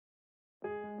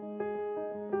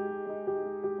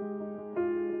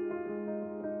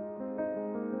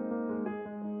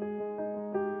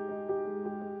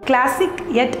Classic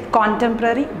yet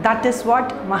contemporary, that is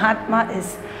what Mahatma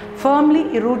is,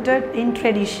 firmly rooted in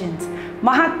traditions.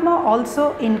 Mahatma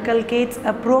also inculcates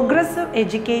a progressive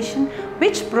education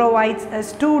which provides a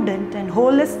student and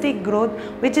holistic growth,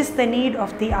 which is the need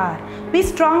of the hour. We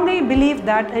strongly believe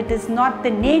that it is not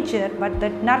the nature but the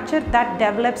nurture that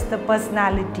develops the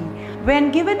personality.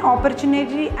 When given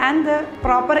opportunity and the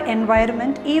proper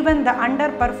environment, even the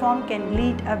underperformed can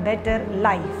lead a better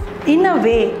life. In a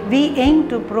way, we aim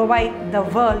to provide the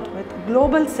world with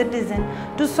global citizens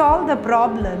to solve the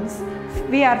problems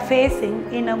we are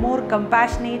facing in a more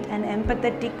compassionate and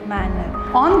empathetic manner.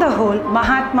 On the whole,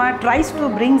 Mahatma tries to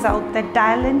bring out the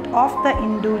talent of the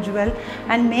individual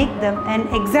and make them an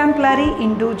exemplary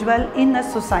individual in a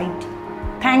society.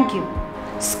 Thank you.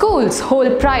 Schools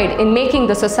hold pride in making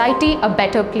the society a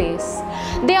better place.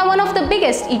 They are one of the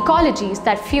biggest ecologies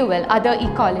that fuel other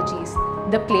ecologies.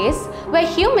 The place where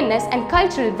humanness and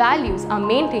cultural values are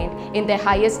maintained in their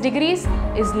highest degrees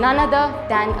is none other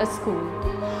than a school.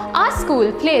 Our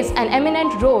school plays an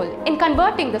eminent role in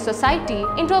converting the society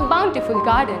into a bountiful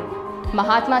garden.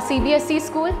 Mahatma CBSE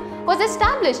School was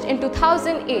established in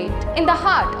 2008 in the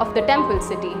heart of the temple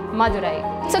city,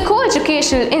 Madurai. It's a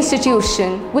co-educational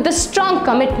institution with a strong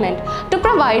commitment to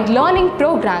provide learning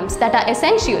programs that are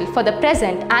essential for the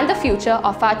present and the future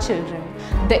of our children.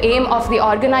 The aim of the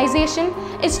organization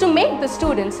is to make the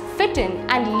students fit in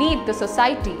and lead the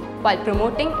society while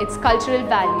promoting its cultural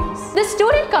values. The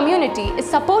student community is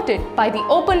supported by the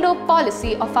open door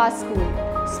policy of our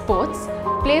school. Sports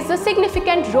plays a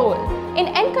significant role in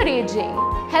encouraging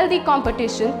healthy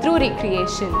competition through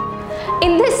recreation.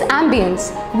 In this ambience,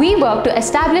 we work to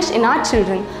establish in our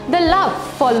children the love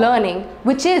for learning,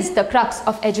 which is the crux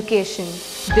of education.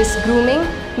 This grooming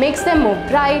makes them more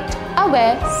bright,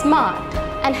 aware, smart,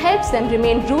 and helps them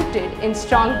remain rooted in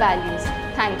strong values.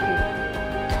 Thank you.